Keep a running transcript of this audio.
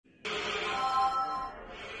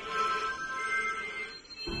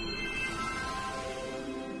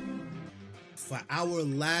for our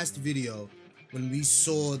last video, when we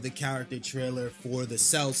saw the character trailer for the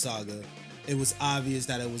Cell Saga, it was obvious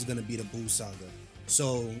that it was gonna be the Buu Saga.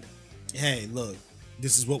 So, hey, look,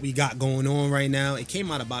 this is what we got going on right now. It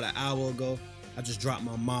came out about an hour ago. I just dropped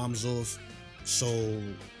my mom's off, so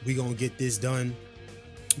we gonna get this done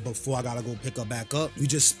before I gotta go pick her back up. We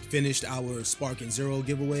just finished our Spark and Zero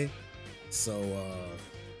giveaway, so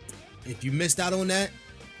if you missed out on that,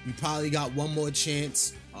 you probably got one more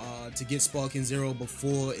chance to get Spark and Zero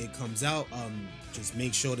before it comes out. Just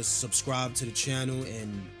make sure to subscribe to the channel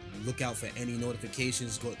and look out for any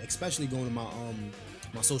notifications, especially going to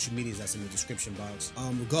my social medias that's in the description box.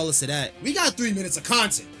 Regardless of that, we got 3 minutes of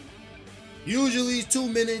content. Usually it's 2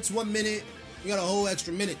 minutes, 1 minute. We got a whole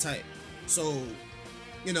extra minute type. So,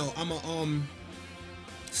 you know, I'm a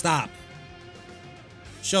stop.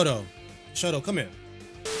 Shoto, come here.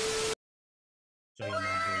 Show you my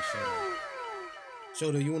boy Shoto.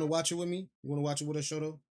 Shoto, you wanna watch it with me? You wanna watch it with us,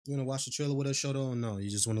 Shoto? You wanna watch the trailer with us, Shoto? Or no, you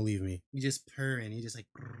just wanna leave me? You just purring. You just like.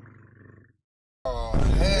 Oh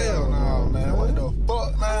hell no, man! What the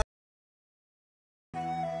fuck, man?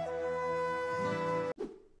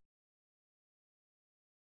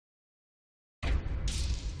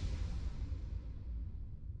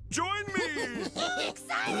 Join me!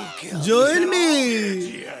 Join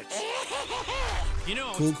me! You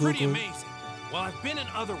know, Cool, it's pretty cool. amazing. While I've been in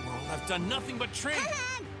Otherworld, I've done nothing but train.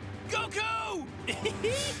 Goku!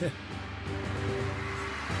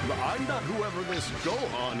 I'm not whoever this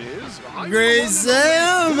Gohan is. I'm Great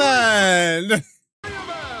Saiyaman!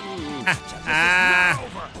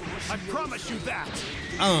 I promise you that.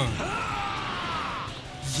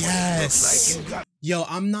 Yes. Yo,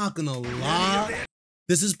 I'm not gonna lie.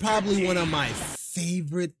 This is probably one of my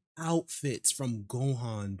favorite outfits from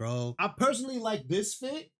Gohan, bro. I personally like this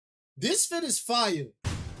fit. This fit is fire.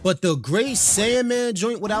 But the Great Saiyaman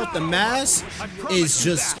joint without the mask is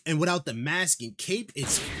just, and without the mask and cape,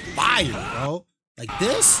 it's fire, bro. Like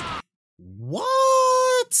this? What?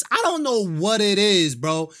 I don't know what it is,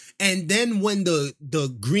 bro. And then when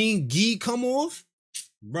the green gi come off,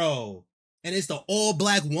 bro, and it's the all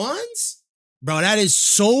black ones, bro, that is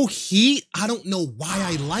so heat. I don't know why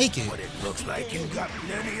I like it. But it looks like you got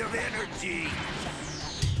plenty of energy.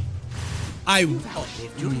 I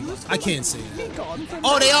can't say that.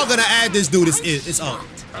 Oh, they are gonna add this dude. It's up.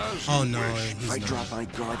 Oh no, If I drop my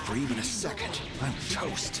guard for even a second, I'm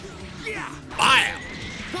toast. Bam!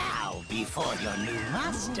 Bow before your new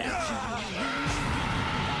master.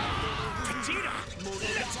 Vegeta,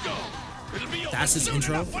 let's go. It'll be over That's his soon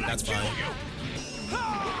intro. enough when I That's kill fire. you.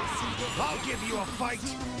 I'll give you a fight.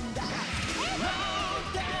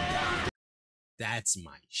 That's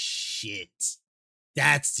my shit.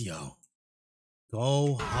 That's yo.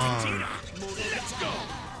 Gohan. Vegeta, let's go.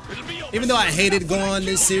 It'll be over Even though I soon hated enough when I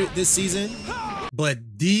Gohan kill you. this season, but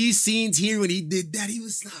these scenes here when he did that, he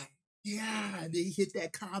was like, yeah. They hit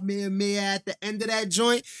that Kamehameha at the end of that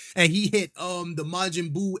joint, and he hit the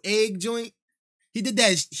Majin Buu egg joint. He did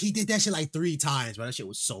that shit like 3 times, bro. That shit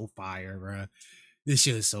was so fire, bro. This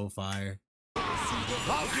shit is so fire.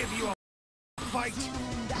 I'll give you a fight.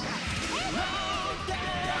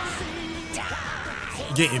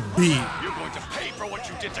 Getting beat. You're going to pay for what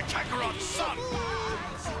you did to Kakarot's son.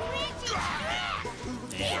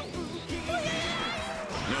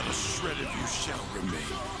 Not a shred of you shall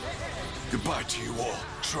remain. Goodbye to you all,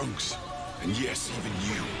 Trunks. And yes, even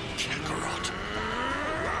you, Kakarot.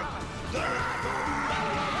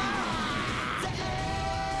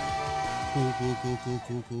 Cool.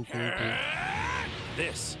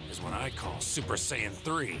 This is what I call Super Saiyan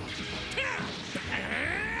 3. Really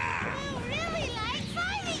like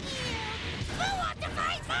fighting you. Who wants to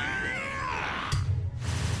fight first?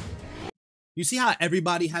 You see how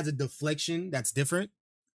everybody has a deflection that's different?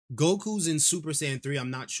 Goku's in Super Saiyan 3.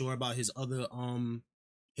 I'm not sure about his other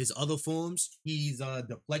forms. He's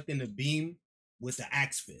deflecting the beam with the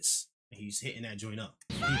axe fist. And he's hitting that joint up.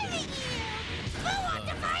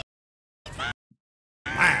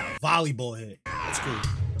 Wow, volleyball hit. That's cool.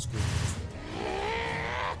 That's cool.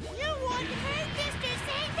 You want to hurt Mr.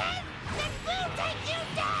 Satan? Then we'll take you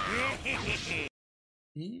down.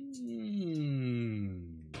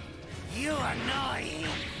 You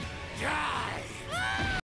annoying. Die.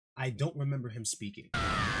 I don't remember him speaking.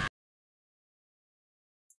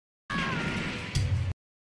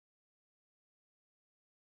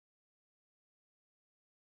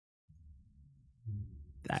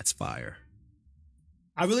 That's fire.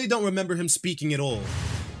 I really don't remember him speaking at all.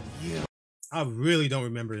 I really don't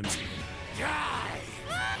remember him speaking. Die.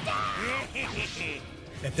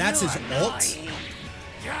 If that's his ult,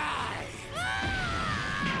 Die.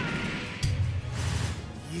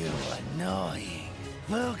 You annoying. annoying.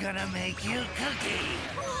 We're gonna make you cookie.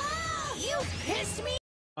 Whoa, you pissed me.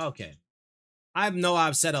 Okay. I know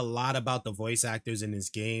I've said a lot about the voice actors in this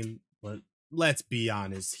game, but let's be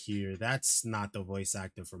honest here. That's not the voice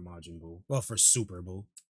actor for Majin Buu. Well, for Super Buu.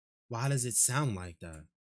 Why does it sound like that?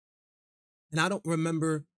 And I don't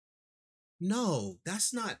remember. No,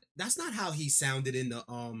 that's not how he sounded in the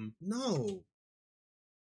no.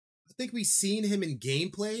 I think we seen him in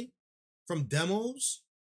gameplay from demos.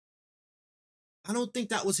 I don't think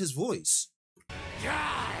that was his voice.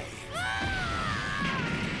 Die!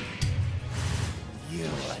 You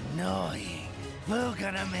annoying. We're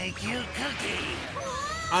gonna make you cookie.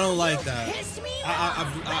 I don't like that. Pissed me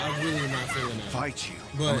I really am not feeling that. Fight you.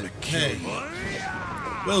 I'm But gonna kill hey,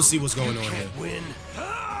 you. we'll see what's going on here. Can't win.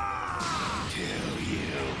 Kill you.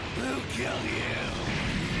 We'll kill you.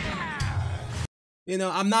 You know,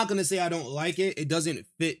 I'm not gonna say I don't like it. It doesn't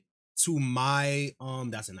fit to my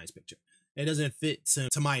that's a nice picture. It doesn't fit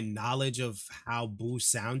to my knowledge of how Buu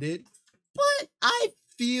sounded. But I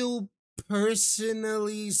feel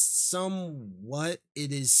personally somewhat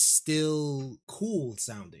it is still cool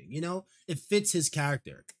sounding, you know? It fits his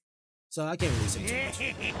character. So I can't really say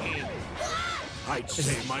too much. I'd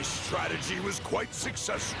say my strategy was quite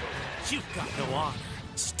successful. You've got no honor.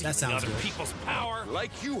 That sounds Other good. people's power.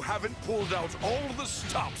 Like you haven't pulled out all the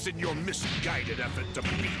stops in your misguided effort to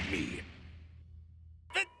beat me.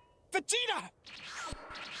 Vegeta!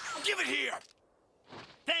 Give it here!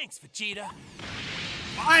 Thanks, Vegeta.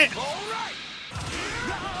 All right!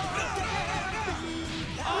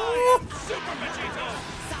 Super Vegeta!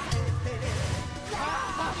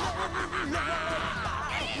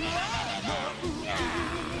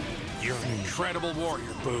 You're an incredible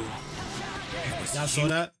warrior, Buu. Y'all saw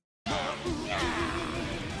that?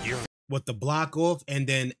 You're an With the block off, and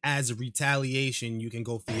then as a retaliation, you can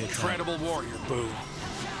go for your turn. incredible warrior, Buu.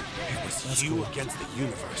 It was That's you cool. against the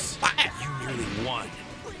universe. You nearly won.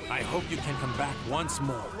 I hope you can come back once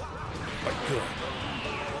more. But good.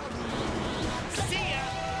 See ya!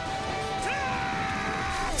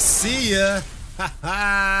 See ya! Ha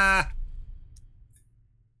ha!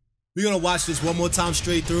 We're gonna watch this one more time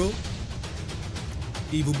straight through.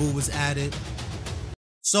 Evil Buu was added.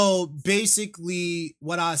 So basically,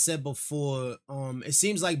 what I said before, it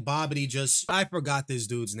seems like Bobbity just, I forgot this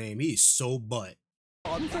dude's name. He's so butt.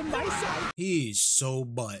 He's so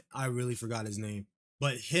butt. I really forgot his name.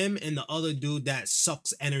 But him and the other dude that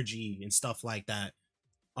sucks energy and stuff like that,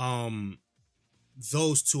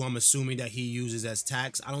 those two I'm assuming that he uses as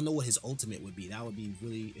tax. I don't know what his ultimate would be. That would be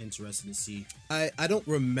really interesting to see. I don't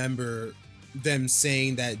remember them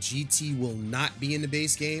saying that GT will not be in the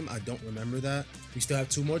base game. I don't remember that. We still have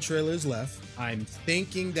 2 more trailers left. I'm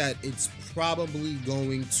thinking that it's probably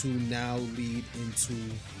going to now lead into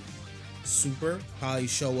Super. Probably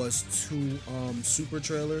show us 2 Super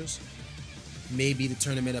trailers. Maybe the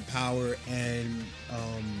Tournament of Power and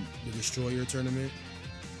the Destroyer tournament.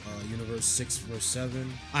 Universe 6 vs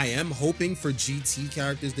 7. I am hoping for GT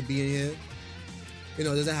characters to be in here. You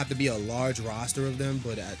know, it doesn't have to be a large roster of them,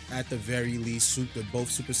 but at the very least, both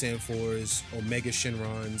Super Saiyan 4s, Omega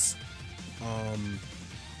Shenrons,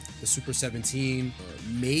 the Super 17,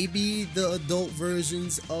 maybe the adult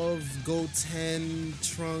versions of Goten,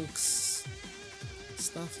 Trunks,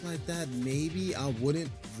 stuff like that. Maybe I wouldn't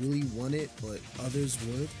really want it, but others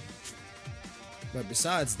would. But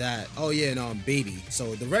besides that, oh yeah, no, Baby.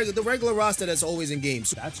 So the regular roster that's always in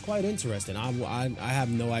games. That's quite interesting. I have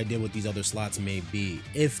no idea what these other slots may be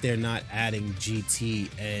if they're not adding GT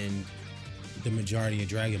and the majority of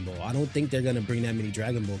Dragon Ball. I don't think they're gonna bring that many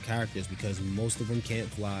Dragon Ball characters because most of them can't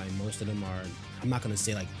fly. Most of them are, I'm not gonna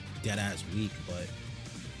say like dead ass weak, but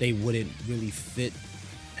they wouldn't really fit.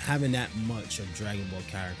 Having that much of Dragon Ball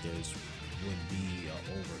characters would be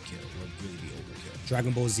overkill. Would really be overkill.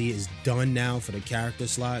 Dragon Ball Z is done now for the character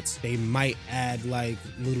slots. They might add like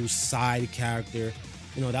little side character.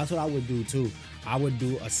 You know, that's what I would do too. I would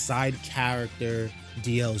do a side character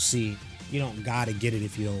DLC. You don't gotta get it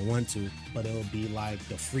if you don't want to, but it'll be like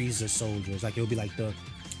the Freezer soldiers. Like it'll be like the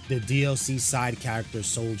DLC side character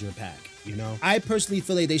soldier pack. You know, I personally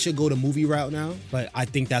feel like they should go the movie route now, but I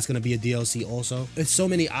think that's gonna be a DLC also. There's so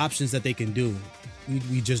many options that they can do.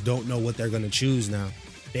 We just don't know what they're gonna choose now.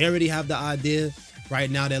 They already have the idea. Right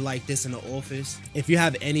now they're like this in the office. If you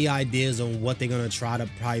have any ideas on what they're gonna try to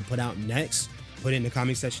probably put out next, put it in the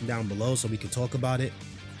comment section down below so we can talk about it.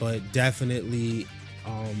 But definitely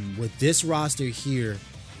with this roster here,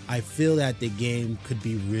 I feel that the game could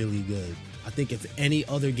be really good. I think if any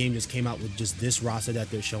other game just came out with just this roster that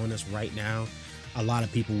they're showing us right now, a lot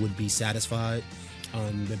of people would be satisfied.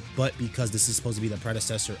 But because this is supposed to be the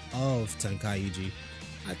predecessor of Tenkaichi,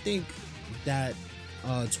 I think that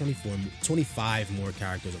 25 more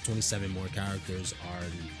characters or 27 more characters are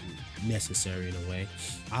necessary in a way.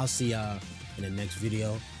 I'll see y'all in the next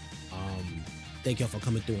video. Thank y'all for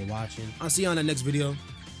coming through and watching. I'll see y'all in the next video.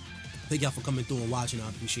 Thank y'all for coming through and watching. I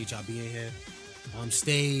appreciate y'all being here.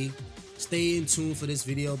 Stay in tune for this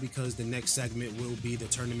video because the next segment will be the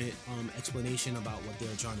tournament explanation about what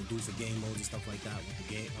they're trying to do for game modes and stuff like that with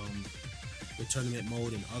the game, the tournament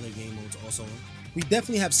mode and other game modes also. We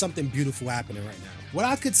definitely have something beautiful happening right now. What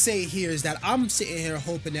I could say here is that I'm sitting here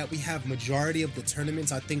hoping that we have majority of the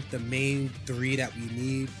tournaments. I think the main three that we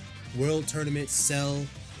need: World Tournament, Cell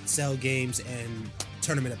Games, and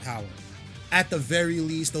Tournament of Power. At the very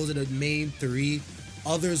least, those are the main three.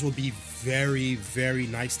 Others will be very, very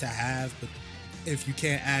nice to have, but if you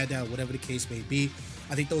can't add that, whatever the case may be,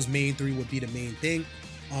 I think those main three would be the main thing.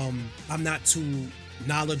 I'm not too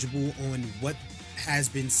knowledgeable on what has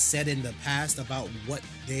been said in the past about what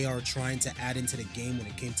they are trying to add into the game when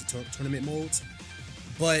it came to tournament modes,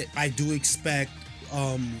 but I do expect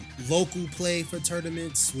local play for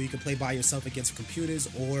tournaments where you can play by yourself against computers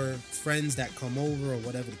or friends that come over or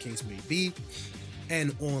whatever the case may be,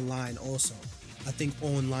 and online also. I think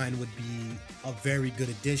online would be a very good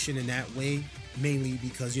addition in that way, mainly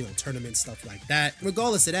because, you know, tournament stuff like that.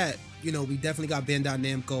 Regardless of that, you know, we definitely got Bandai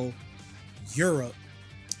Namco Europe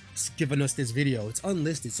giving us this video. It's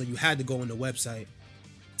unlisted, so you had to go on the website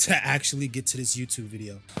to actually get to this YouTube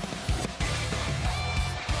video.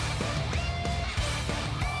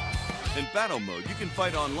 In battle mode, you can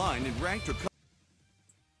fight online in ranked or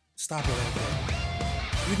Stop it right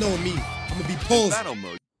there. You know me. I'm gonna be posed. battle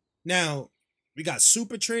mode. Now, we got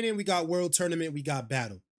Super Training, we got World Tournament, we got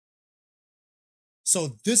Battle.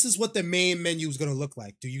 So this is what the main menu is gonna look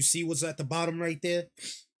like. Do you see what's at the bottom right there?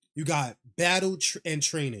 You got Battle and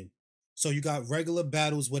Training. So you got regular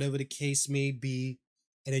battles, whatever the case may be,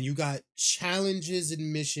 and then you got challenges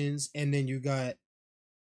and missions, and then you got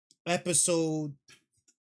episode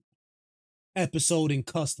and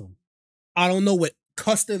custom. I don't know what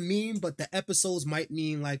custom mean, but the episodes might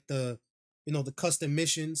mean like the, you know, the custom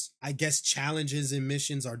missions. I guess challenges and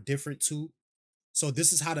missions are different too. So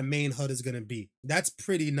this is how the main HUD is gonna be. That's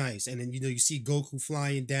pretty nice. And then, you know, you see Goku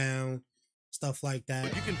flying down, stuff like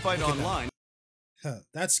that. You can fight online.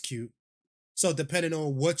 That's cute. So depending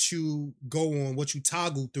on what you go on, what you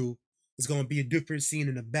toggle through, it's gonna be a different scene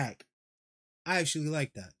in the back. I actually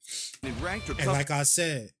like that. In ranked or And like I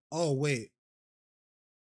said, oh wait,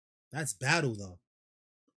 that's battle though.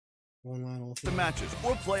 Online off the matches,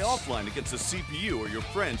 or play offline against a CPU or your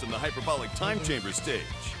friends in the hyperbolic time chamber stage.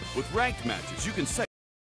 With ranked matches, you can set.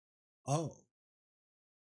 Oh.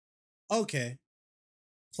 Okay.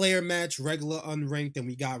 Player match, regular, unranked, and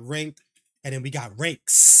we got ranked, and then we got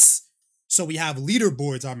ranks. So we have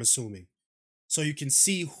leaderboards, I'm assuming. So you can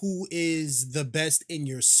see who is the best in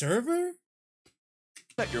your server.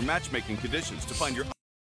 Set your matchmaking conditions to find your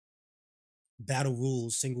battle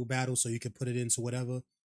rules, single battle, so you can put it into whatever.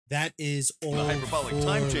 That is all the hyperbolic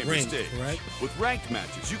time chamber ranked, stage. Correct? With ranked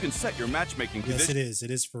matches, you can set your matchmaking conditions. Yes, it is.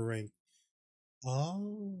 It is for ranked.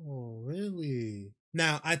 Oh, really?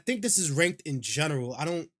 Now, I think this is ranked in general. I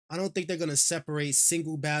don't think they're gonna separate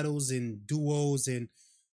single battles and duos and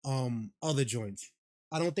other joints.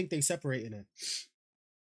 I don't think they separate in it.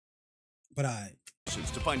 But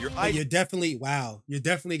to find your you're definitely you're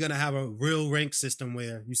definitely gonna have a real rank system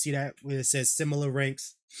where you see that where it says similar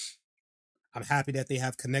ranks. I'm happy that they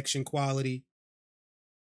have connection quality.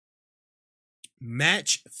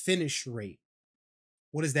 Match finish rate.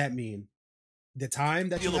 What does that mean? The time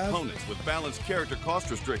that you have? Opponents with balanced character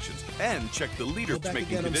cost restrictions, and check the leader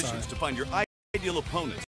making conditions to find your ideal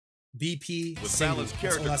opponents. BP with single. balanced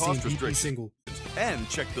character cost restrictions, single. And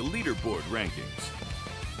check the leaderboard rankings.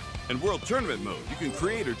 In World Tournament mode, you can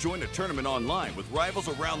create or join a tournament online with rivals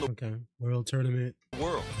around the World Tournament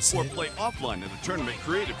world, or play offline in a tournament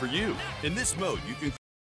created for you. In this mode, you can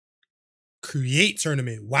create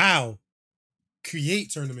tournament. Wow.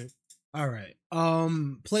 Create tournament. All right.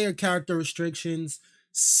 Player character restrictions,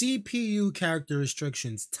 CPU character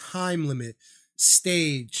restrictions, time limit,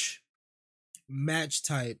 stage, match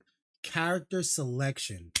type, character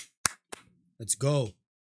selection. Let's go.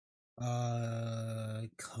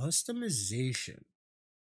 Customization.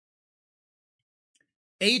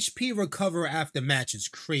 HP recover after match is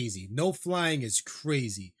crazy. No flying is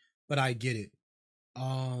crazy, but I get it.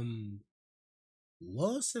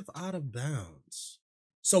 Loss if out of bounds.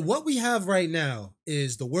 So what we have right now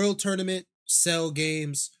is the World Tournament, Cell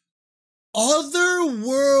Games, Other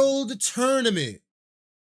World Tournament.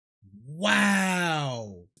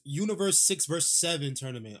 Wow. Universe 6 vs 7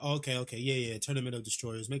 tournament. Okay. Yeah. Tournament of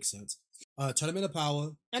Destroyers. Makes sense. Tournament of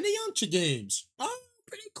Power, and the Yamcha games. Oh,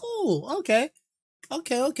 pretty cool. Okay.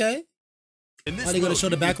 In this Are they going to mode, show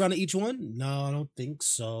the you can background of each one? No, I don't think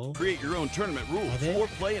so. create your own tournament rules Are they? or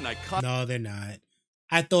play an iconic. No, they're not.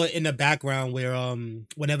 I thought in the background where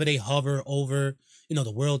whenever they hover over,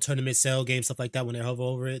 the world tournament cell game, stuff like that, when they hover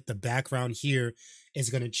over it, the background here is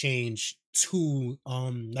gonna change to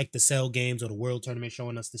like the cell games or the world tournament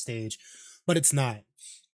showing us the stage. But it's not.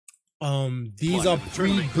 These are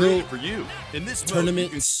tournament pre-built created for you. In this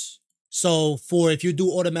tournaments. So for if you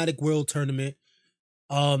do automatic world tournament,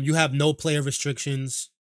 you have no player restrictions,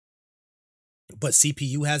 but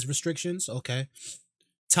CPU has restrictions. Okay.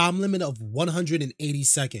 Time limit of 180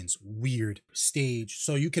 seconds. Weird. Stage.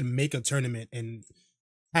 So you can make a tournament and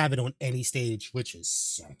have it on any stage, which is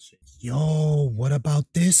such. Yo, what about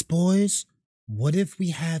this, boys? What if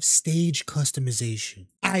we have stage customization?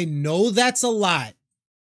 I know that's a lot.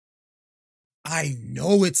 I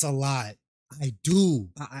know it's a lot. I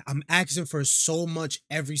do. I'm asking for so much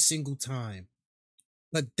every single time.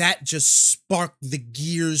 But that just sparked the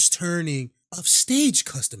gears turning of stage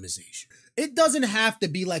customization. It doesn't have to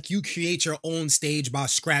be like you create your own stage by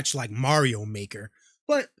scratch like Mario Maker.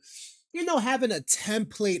 But, having a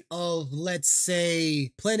template of, let's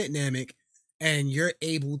say, Planet Namek, and you're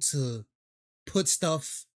able to put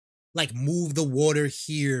stuff like move the water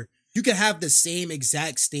here. You can have the same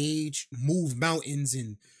exact stage, move mountains,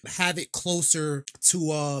 and have it closer to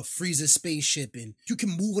Frieza's spaceship, and you can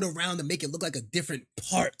move it around to make it look like a different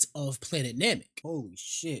part of Planet Namek. Holy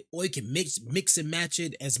shit. Or you can mix and match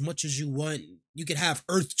it as much as you want. You can have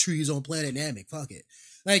earth trees on Planet Namek. Fuck it.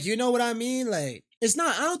 Like, you know what I mean? Like, I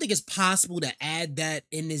don't think it's possible to add that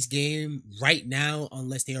in this game right now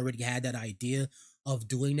unless they already had that idea of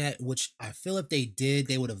doing that, which I feel if they did,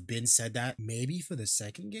 they would have been said that. Maybe for the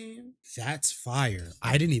second game? That's fire.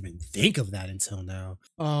 I didn't even think of that until now.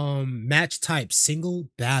 Match type,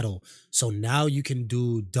 single battle. So now you can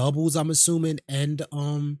do doubles, I'm assuming, and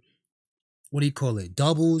what do you call it?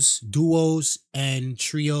 Doubles, duos, and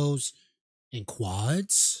trios, and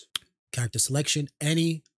quads. Character selection,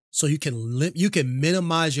 any. So you can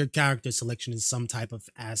minimize your character selection in some type of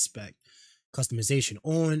aspect. Customization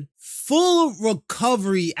on. Full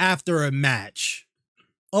recovery after a match.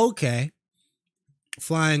 Okay.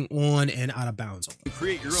 Flying on and out of bounds.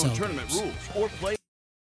 Create your own tournament rules or play.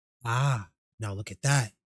 Ah, now look at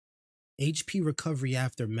that. HP recovery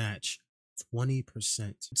after match,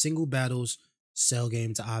 20%. Single battles, cell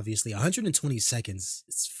games, obviously. 120 seconds.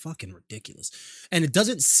 It's fucking ridiculous. And it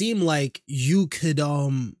doesn't seem like you could,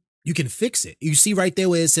 you can fix it. You see right there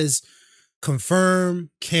where it says confirm,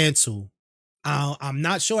 cancel. I'm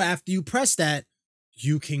not sure after you press that,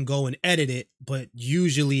 you can go and edit it, but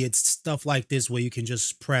usually it's stuff like this where you can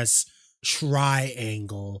just press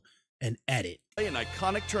triangle and edit. Playing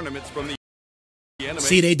iconic tournaments from the anime.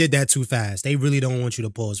 See, they did that too fast. They really don't want you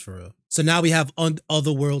to pause for real. So now we have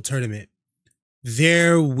Otherworld Tournament.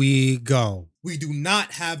 There we go. We do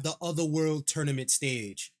not have the Otherworld Tournament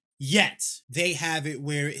stage. Yet, they have it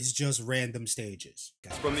where it's just random stages.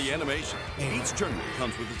 From the animation. Each tournament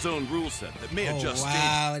comes with its own rule set that may adjust.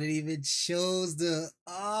 Wow, it even shows the...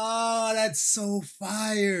 Oh, that's so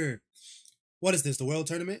fire. What is this, the World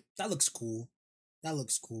Tournament? That looks cool. That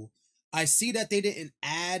looks cool. I see that they didn't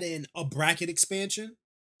add in a bracket expansion.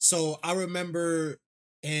 So I remember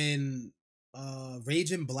in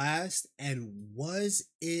Rage and Blast, and was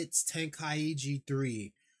it Tenkaichi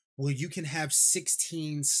 3, where you can have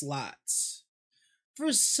 16 slots.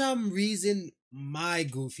 For some reason, my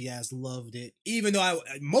goofy ass loved it. Even though I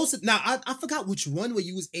forgot which one where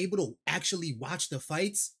you was able to actually watch the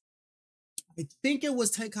fights. I think it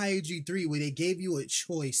was Tenkaichi 3 where they gave you a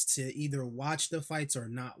choice to either watch the fights or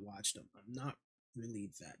not watch them. I'm not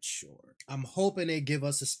really that sure. I'm hoping they give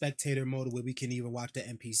us a spectator mode where we can even watch the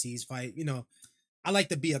NPCs fight. I like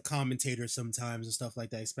to be a commentator sometimes and stuff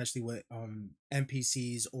like that, especially with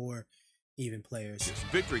NPCs or even players.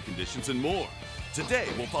 Victory conditions and more. Today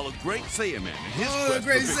we'll follow Great Saiyaman and his quest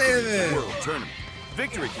Great for victory in Saiyaman. the World Tournament.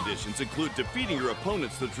 Victory conditions include defeating your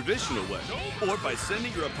opponents the traditional way, or by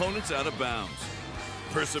sending your opponents out of bounds.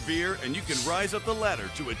 Persevere, and you can rise up the ladder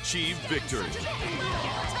to achieve victory.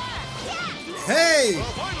 Hey!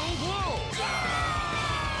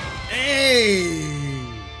 Hey!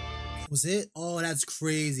 Was it? Oh, that's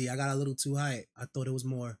crazy. I got a little too hype. I thought it was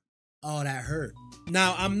more. Oh, that hurt.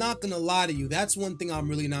 Now, I'm not gonna lie to you. That's one thing I'm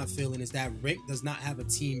really not feeling is that Rick does not have a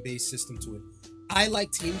team-based system to it. I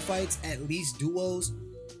like team fights, at least duos.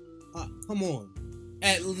 Come on.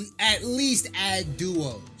 At least add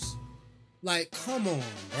duos. Like, come on,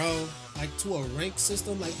 bro. Like, to a rank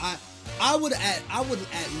system. Like, I would at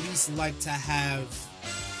least like to have,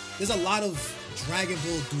 there's a lot of Dragon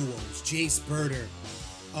Ball duos. Jace Birder,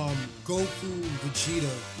 Goku, Vegeta,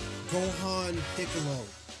 Gohan, Piccolo,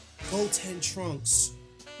 Goten, Trunks.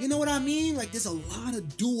 You know what I mean? Like, there's a lot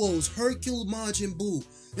of duos. Hercule, Majin Buu.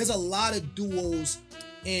 There's a lot of duos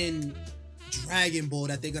in Dragon Ball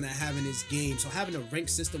that they're gonna have in this game. So having a rank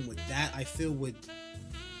system with that, I feel would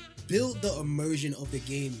build the immersion of the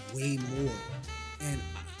game way more. And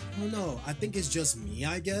I don't know, I think it's just me,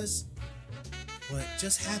 I guess, but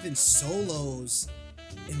just having solos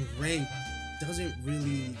in rank doesn't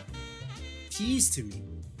really tease to me.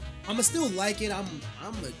 I'ma still like it. I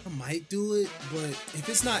might do it, but if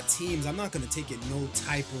it's not teams, I'm not gonna take it no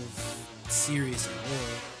type of serious at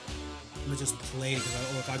all. I'm gonna just play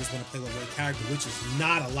because if I just want to play with one character, which is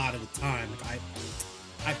not a lot of the time. Like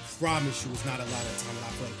I promise you, it's not a lot of the time that I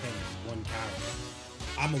feel like playing with one character.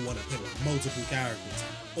 I'm gonna want to play with multiple characters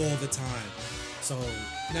all the time. So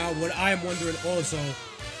now, what I am wondering also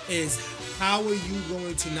is, how are you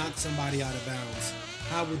going to knock somebody out of bounds?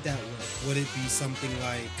 How would that work? Would it be something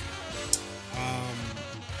like a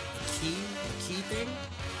key thing?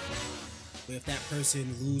 Where if that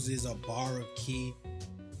person loses a bar of key,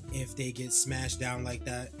 if they get smashed down like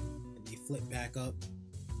that and they flip back up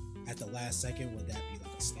at the last second, would that be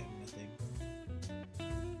like a stamina thing? I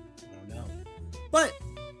don't know. But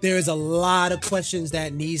there's a lot of questions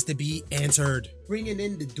that needs to be answered. Bringing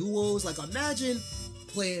in the duos, like imagine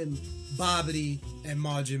playing Babidi and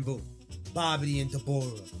Majin Buu, Babidi and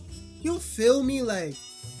Deborah. You feel me? Like,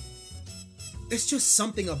 it's just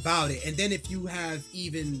something about it. And then if you have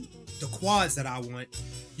even the quads that I want,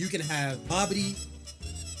 you can have Babidi.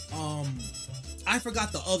 I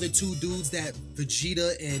forgot the other two dudes that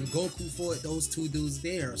Vegeta and Goku fought. Those two dudes,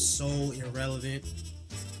 they are so irrelevant.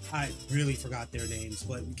 I really forgot their names,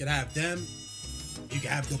 but you can have them. You can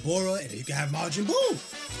have Deborah, and you can have Majin Buu.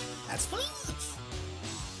 That's fine.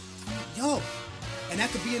 Yo, and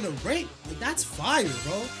that could be in the ring. Like, that's fire,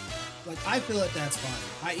 bro. Like, I feel like that's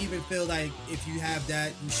fire. I even feel like if you have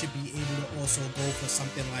that, you should be able to also go for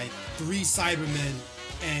something like 3 Cybermen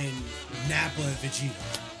and Nappa and Vegeta.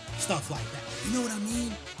 Stuff like that. You know what I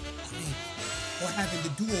mean? Or having the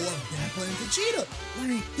duo of Nappa and Vegeta.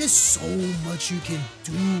 Like, there's so much you can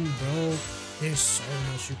do, bro. There's so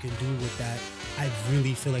much you can do with that. I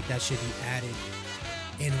really feel like that should be added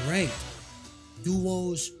in ranked.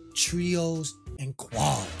 Duos, trios, and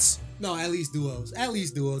quads. No, at least duos. At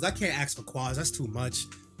least duos. I can't ask for quads. That's too much.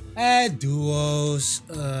 Add duos.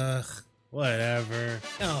 Whatever.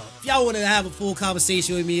 No, if y'all want to have a full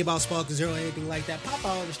conversation with me about Sparkle Zero or anything like that, pop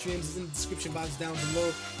out on the streams. It's in the description box down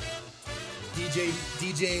below.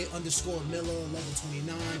 DJ_Miller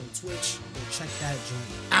 1129 on Twitch. Go check that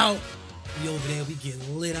joint out. We over there, we get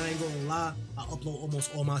lit. I ain't gonna lie. I upload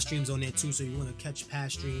almost all my streams on there too. So if you want to catch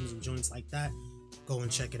past streams and joints like that, go and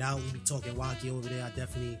check it out. We be talking wacky over there. I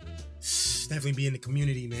definitely be in the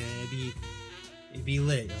community, man. It'd be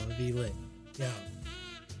lit, yo. It'd be lit. Yo.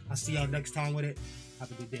 I'll see y'all next time with it.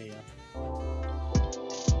 Have a good day, y'all.